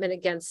resentment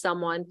against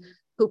someone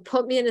who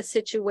put me in a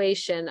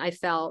situation I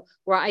felt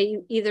where I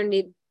either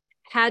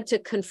had to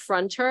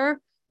confront her,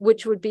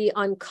 which would be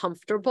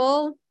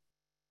uncomfortable,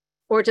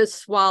 or to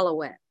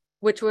swallow it,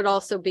 which would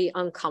also be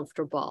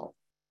uncomfortable.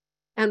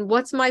 And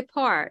what's my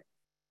part?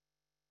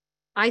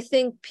 I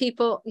think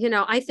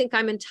I think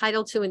I'm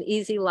entitled to an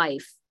easy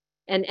life.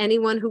 And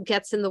anyone who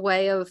gets in the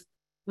way of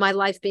my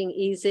life being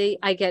easy,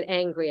 I get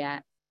angry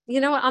at.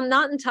 I'm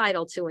not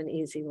entitled to an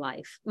easy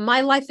life.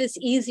 My life is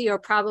easier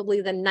probably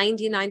than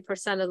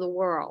 99% of the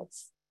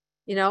world's.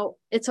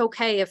 It's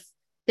okay if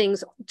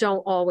things don't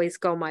always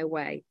go my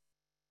way.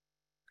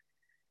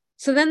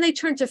 So then they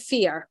turn to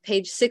fear,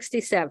 page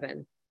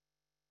 67.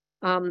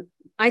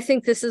 I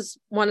think this is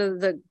one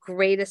of the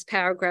greatest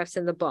paragraphs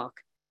in the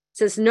book. It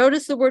says,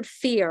 notice the word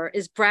fear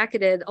is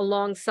bracketed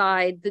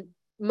alongside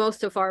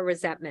most of our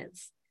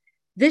resentments.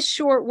 This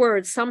short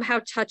word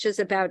somehow touches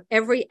about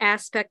every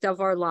aspect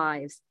of our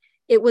lives.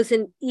 It was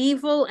an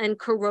evil and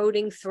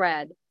corroding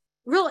thread.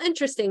 Real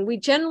interesting. We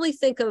generally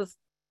think of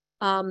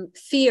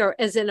fear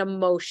as an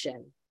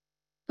emotion,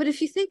 But if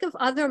you think of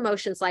other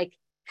emotions like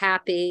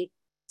happy,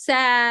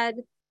 sad,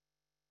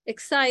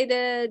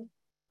 excited,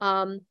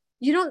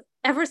 you don't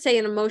ever say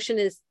an emotion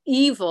is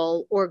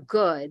evil or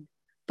good,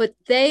 but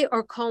they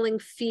are calling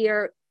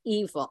fear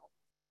evil.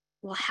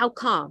 Well, how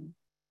come?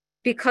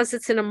 Because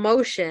it's an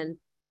emotion,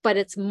 but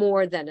it's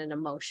more than an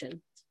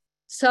emotion.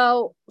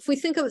 So if we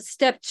think of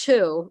step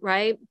 2,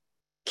 right,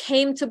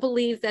 came to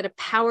believe that a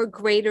power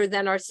greater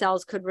than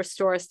ourselves could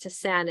restore us to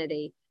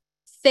sanity.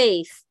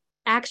 Faith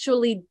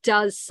actually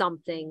does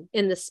something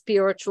in the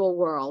spiritual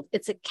world.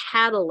 It's a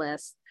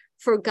catalyst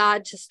for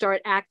God to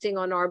start acting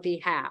on our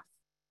behalf.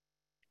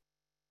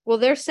 Well,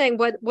 they're saying,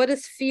 what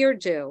does fear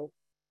do?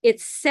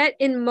 It set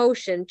in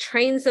motion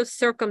trains of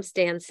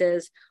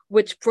circumstances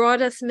which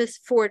brought us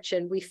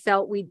misfortune we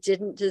felt we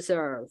didn't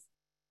deserve.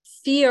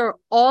 Fear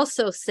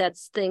also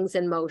sets things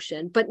in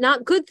motion, but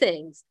not good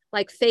things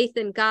like faith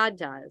in God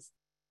does,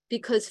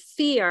 because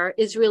fear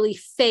is really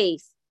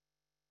faith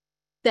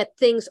that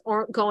things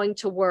aren't going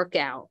to work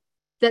out,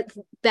 that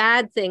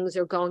bad things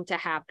are going to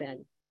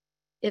happen.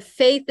 If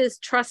faith is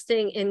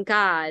trusting in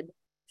God,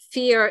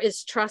 fear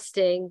is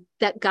trusting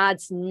that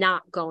God's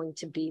not going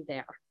to be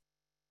there.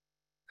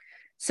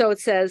 So it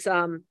says,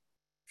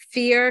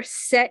 fear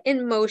set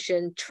in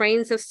motion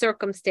trains of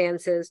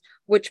circumstances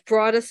which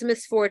brought us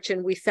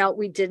misfortune we felt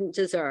we didn't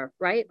deserve,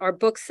 right? Our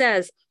book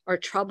says our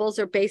troubles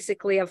are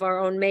basically of our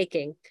own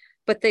making.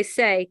 But they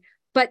say,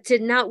 but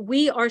did not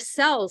we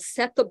ourselves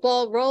set the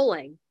ball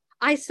rolling?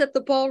 I set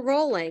the ball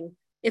rolling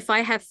if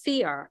I have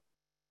fear.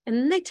 And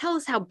then they tell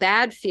us how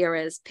bad fear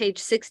is, page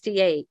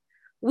 68.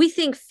 We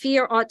think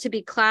fear ought to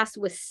be classed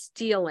with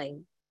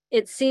stealing.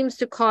 It seems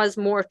to cause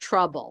more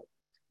trouble.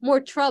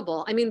 More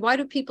trouble. I mean, why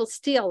do people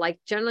steal? Like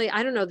generally,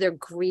 I don't know, they're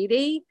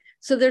greedy.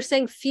 So they're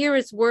saying fear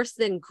is worse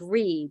than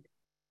greed.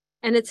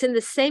 And it's in the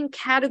same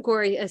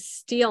category as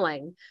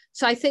stealing.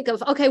 So I think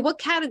of, okay, what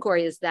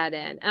category is that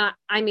in?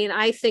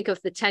 I think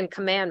of the 10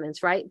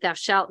 commandments, right? Thou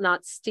shalt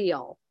not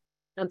steal.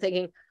 I'm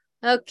thinking,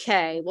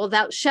 okay, well,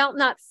 thou shalt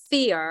not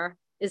fear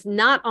is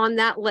not on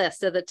that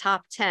list of the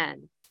top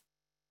 10.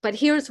 But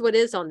here's what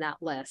is on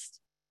that list.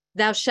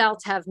 Thou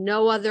shalt have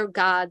no other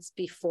gods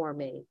before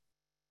me.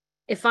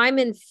 If I'm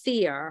in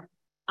fear,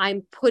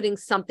 I'm putting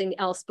something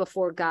else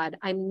before God.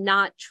 I'm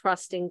not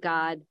trusting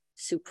God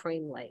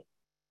supremely.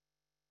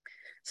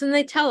 So then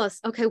they tell us,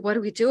 okay, what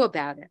do we do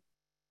about it?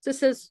 So it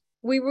says,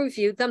 we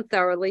reviewed them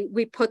thoroughly.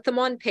 We put them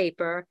on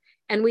paper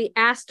and we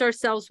asked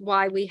ourselves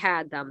why we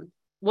had them.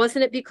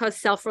 Wasn't it because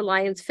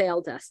self-reliance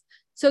failed us?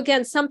 So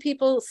again, some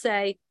people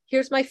say,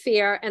 here's my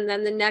fear. And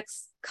then the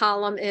next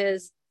column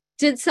is,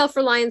 did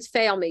self-reliance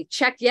fail me?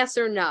 Check yes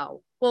or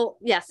no. Well,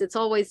 yes, it's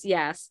always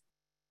yes.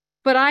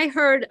 But I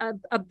heard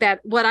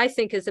what I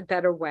think is a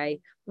better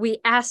way. We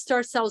asked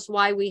ourselves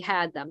why we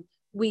had them.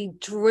 We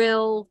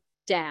drill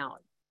down.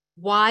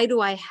 Why do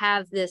I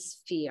have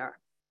this fear?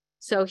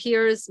 So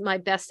here's my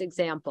best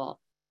example.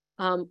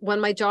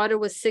 When my daughter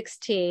was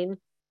 16,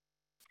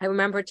 I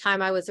remember a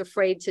time I was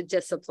afraid to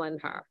discipline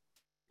her.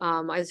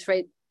 I was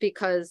afraid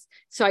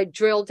so I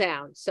drilled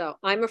down. So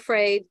I'm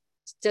afraid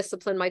to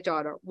discipline my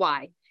daughter.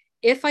 Why?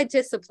 If I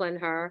discipline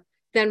her,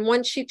 then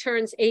once she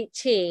turns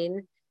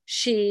 18,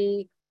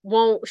 she'll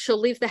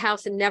leave the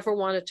house and never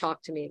want to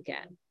talk to me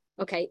again.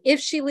 Okay, if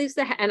she leaves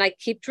and I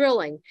keep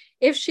drilling,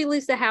 if she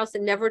leaves the house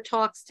and never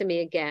talks to me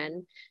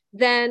again,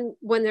 then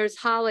when there's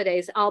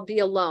holidays, I'll be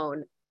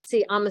alone.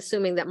 See, I'm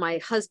assuming that my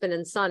husband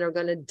and son are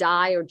going to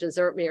die or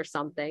desert me or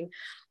something.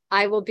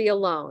 I will be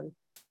alone.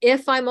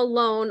 If I'm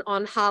alone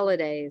on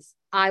holidays,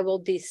 I will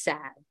be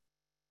sad.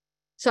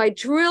 So I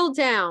drill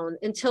down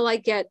until I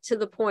get to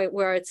the point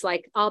where it's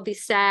like, I'll be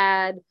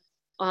sad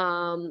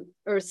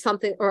or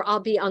something, or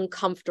I'll be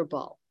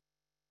uncomfortable.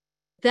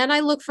 Then I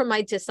look for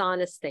my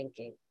dishonest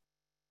thinking.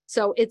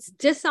 So it's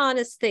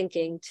dishonest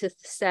thinking to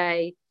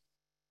say,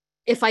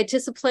 if I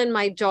discipline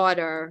my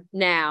daughter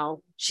now,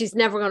 she's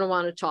never going to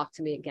want to talk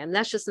to me again.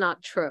 That's just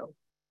not true.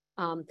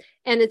 And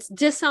it's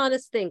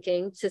dishonest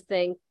thinking to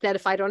think that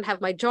if I don't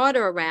have my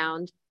daughter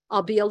around,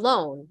 I'll be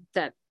alone,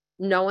 that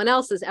no one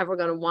else is ever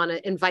going to want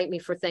to invite me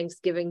for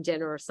Thanksgiving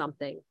dinner or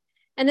something.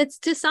 And it's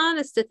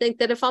dishonest to think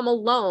that if I'm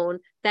alone,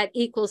 that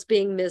equals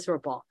being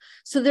miserable.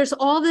 So there's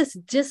all this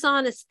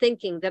dishonest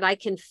thinking that I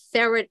can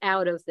ferret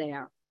out of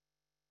there.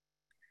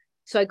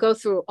 So I go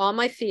through all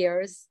my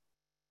fears,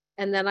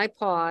 and then I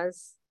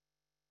pause,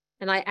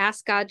 and I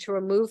ask God to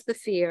remove the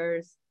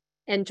fears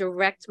and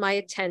direct my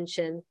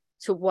attention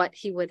to what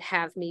he would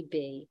have me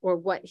be or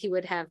what he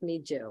would have me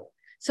do.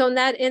 So in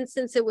that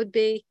instance, it would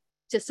be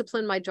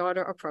discipline my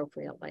daughter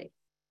appropriately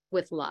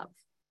with love.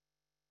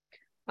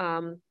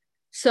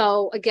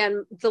 So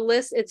again, the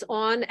list, it's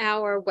on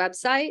our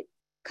website.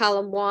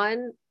 Column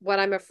 1, what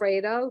I'm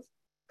afraid of.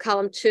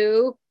 Column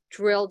 2,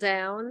 drill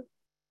down.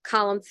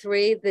 Column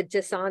 3, the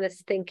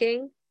dishonest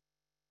thinking.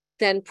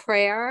 Then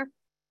prayer.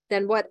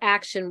 Then what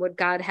action would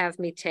God have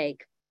me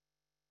take?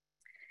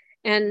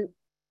 And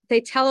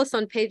they tell us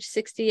on page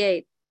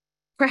 68,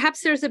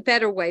 perhaps there's a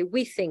better way.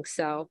 We think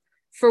so.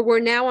 For we're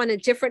now on a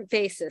different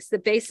basis, the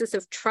basis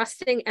of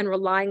trusting and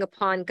relying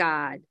upon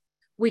God.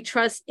 We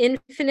trust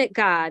infinite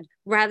God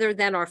rather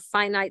than our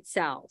finite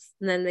selves.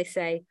 And then they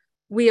say,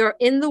 we are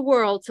in the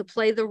world to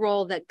play the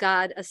role that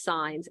God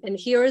assigns. And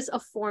here is a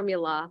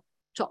formula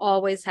to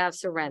always have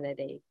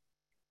serenity.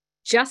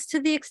 Just to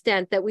the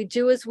extent that we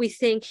do as we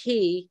think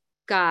he,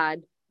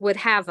 God, would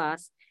have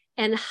us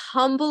and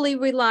humbly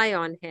rely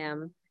on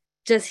him,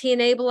 does he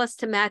enable us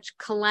to match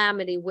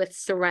calamity with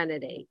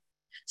serenity.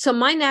 So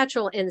my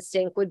natural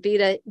instinct would be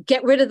to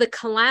get rid of the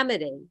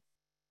calamity,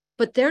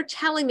 but they're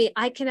telling me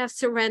I can have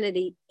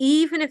serenity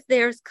even if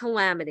there's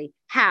calamity.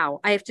 How?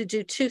 I have to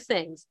do two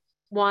things.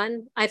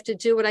 One, I have to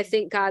do what I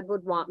think God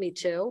would want me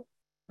to,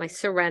 my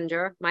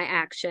surrender, my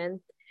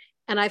action,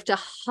 and I have to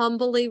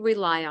humbly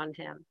rely on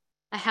him.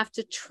 I have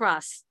to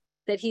trust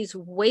that he's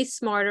way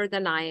smarter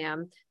than I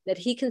am, that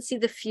he can see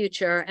the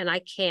future and I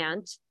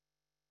can't.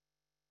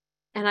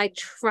 And I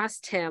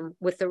trust him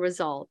with the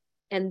result.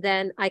 And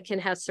then I can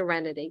have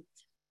serenity.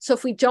 So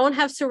if we don't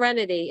have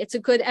serenity, it's a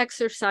good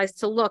exercise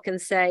to look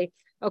and say,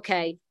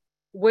 okay,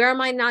 where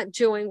am I not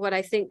doing what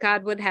I think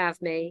God would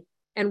have me?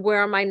 And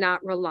where am I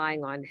not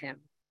relying on him?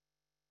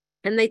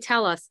 And they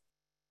tell us,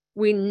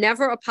 we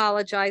never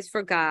apologize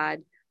for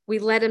God. We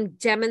let him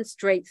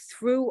demonstrate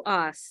through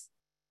us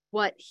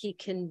what he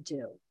can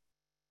do,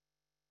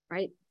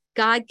 right?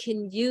 God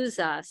can use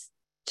us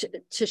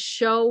to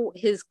show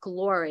his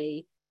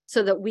glory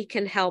so that we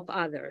can help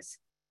others.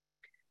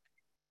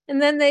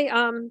 And then they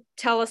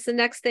tell us the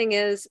next thing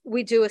is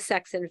we do a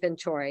sex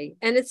inventory.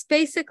 And it's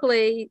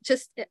basically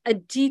just a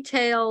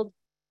detailed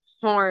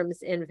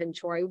harms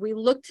inventory. We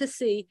look to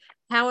see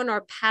how in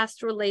our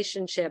past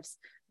relationships,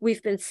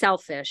 we've been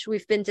selfish,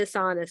 we've been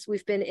dishonest,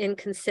 we've been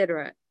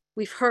inconsiderate,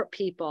 we've hurt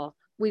people,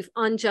 we've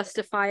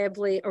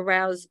unjustifiably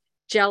aroused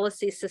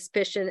jealousy,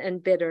 suspicion,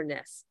 and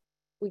bitterness.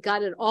 We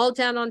got it all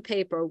down on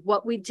paper,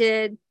 what we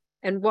did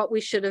and what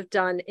we should have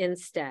done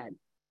instead.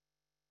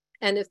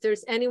 And if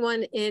there's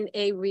anyone in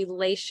a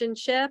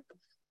relationship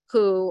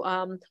who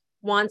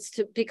wants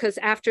to, because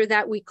after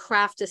that, we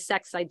craft a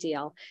sex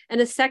ideal.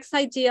 And a sex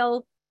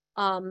ideal,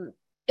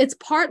 it's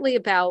partly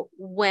about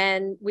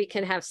when we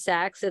can have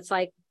sex. It's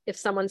like, if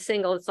someone's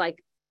single, it's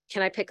like,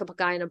 can I pick up a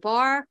guy in a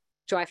bar?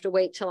 Do I have to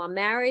wait till I'm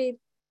married?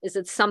 Is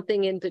it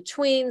something in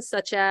between,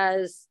 such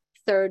as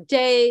third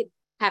date,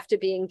 have to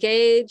be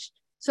engaged?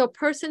 So a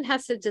person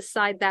has to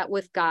decide that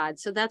with God.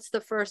 So that's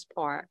the first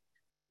part.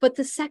 But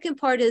the second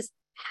part is,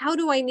 how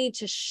do I need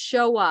to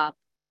show up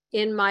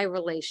in my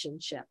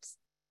relationships?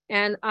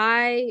 And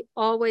I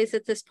always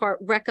at this part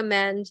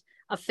recommend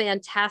a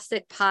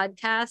fantastic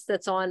podcast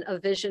that's on A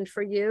Vision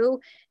for You.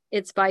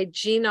 It's by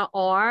Gina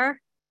R.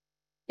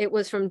 It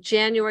was from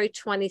January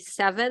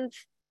 27th,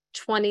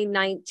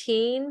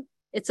 2019.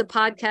 It's a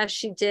podcast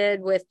she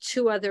did with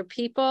two other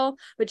people,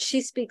 but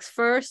she speaks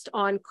first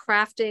on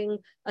crafting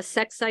a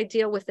sex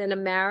ideal within a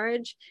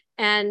marriage.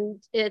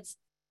 And it's,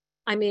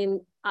 I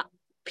mean,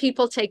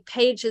 people take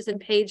pages and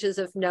pages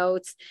of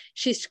notes.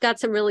 She's got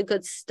some really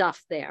good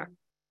stuff there.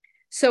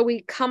 So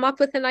we come up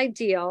with an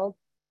ideal,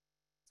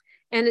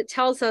 and it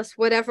tells us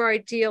whatever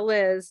ideal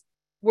is,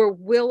 we're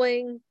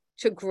willing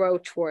to grow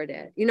toward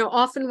it. You know,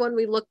 often when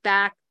we look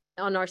back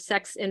on our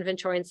sex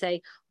inventory and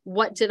say,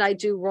 what did I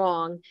do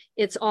wrong?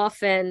 It's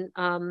often,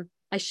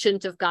 I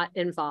shouldn't have got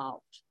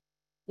involved.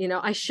 You know,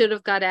 I should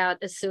have got out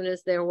as soon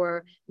as there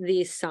were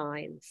these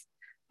signs.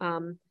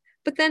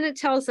 But then it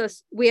tells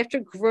us we have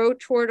to grow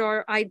toward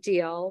our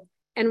ideal,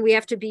 and we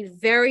have to be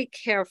very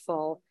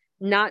careful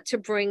not to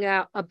bring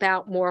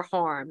about more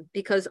harm,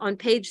 because on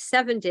page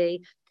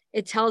 70,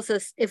 it tells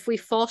us if we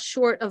fall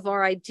short of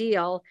our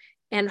ideal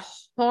and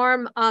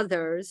harm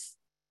others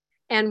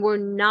and we're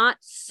not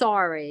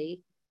sorry,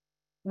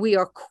 we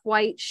are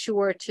quite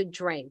sure to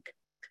drink.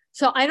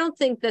 So I don't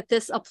think that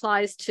this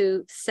applies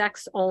to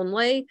sex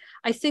only.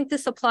 I think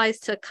this applies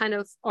to kind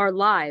of our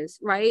lives,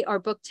 right? Our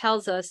book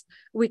tells us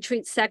we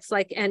treat sex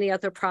like any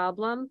other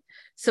problem.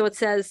 So it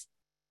says,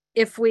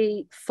 if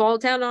we fall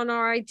down on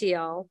our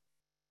ideal,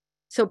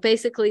 so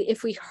basically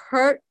if we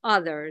hurt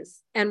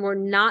others and we're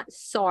not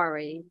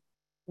sorry,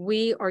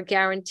 we are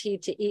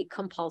guaranteed to eat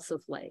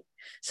compulsively.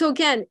 So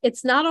again,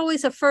 it's not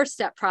always a first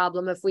step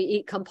problem if we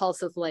eat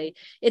compulsively.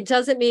 It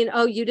doesn't mean,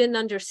 oh, you didn't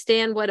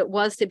understand what it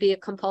was to be a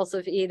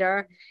compulsive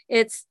eater.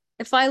 It's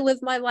if I live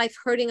my life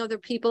hurting other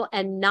people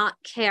and not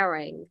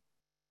caring,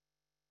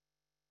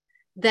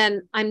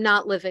 then I'm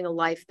not living a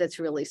life that's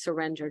really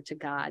surrendered to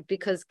God,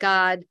 because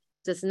God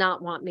does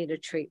not want me to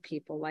treat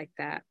people like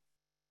that.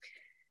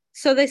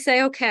 So they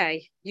say,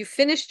 okay, you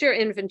finished your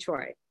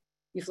inventory.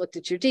 You've looked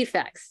at your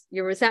defects,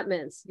 your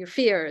resentments, your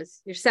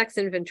fears, your sex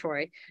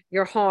inventory,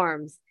 your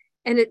harms.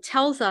 And it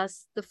tells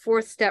us the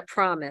fourth step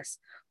promise.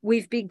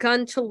 We've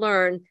begun to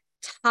learn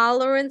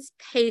tolerance,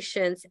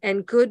 patience,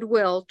 and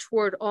goodwill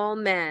toward all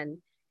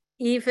men,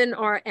 even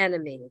our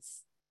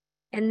enemies.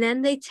 And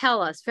then they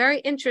tell us, very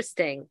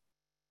interesting,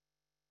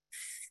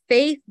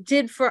 faith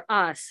did for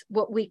us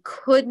what we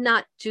could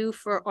not do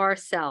for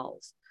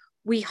ourselves.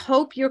 We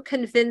hope you're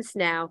convinced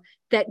now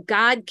that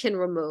God can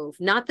remove,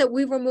 not that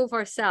we remove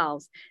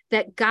ourselves,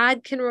 that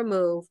God can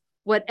remove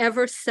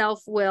whatever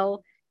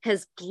self-will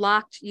has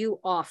blocked you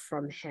off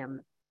from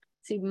him.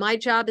 See, my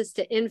job is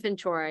to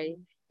inventory.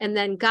 And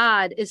then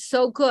God is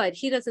so good.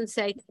 He doesn't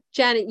say,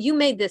 Janet, you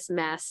made this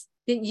mess,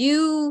 that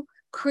you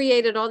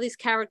created all these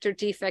character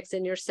defects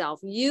in yourself.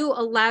 You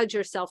allowed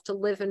yourself to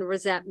live in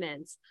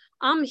resentments.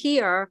 I'm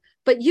here,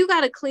 but you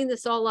got to clean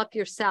this all up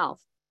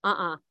yourself.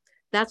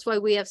 That's why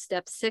we have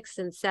steps 6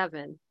 and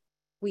 7.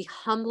 We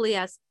humbly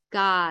ask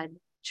God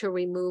to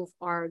remove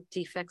our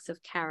defects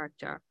of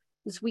character,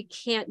 because we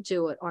can't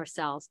do it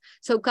ourselves.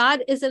 So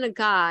God isn't a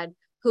God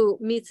who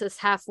meets us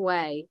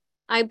halfway.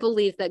 I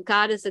believe that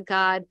God is a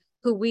God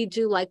who we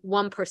do like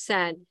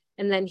 1%,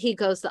 and then he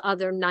goes the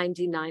other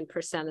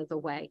 99% of the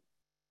way.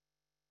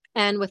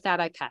 And with that,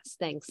 I pass.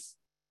 Thanks.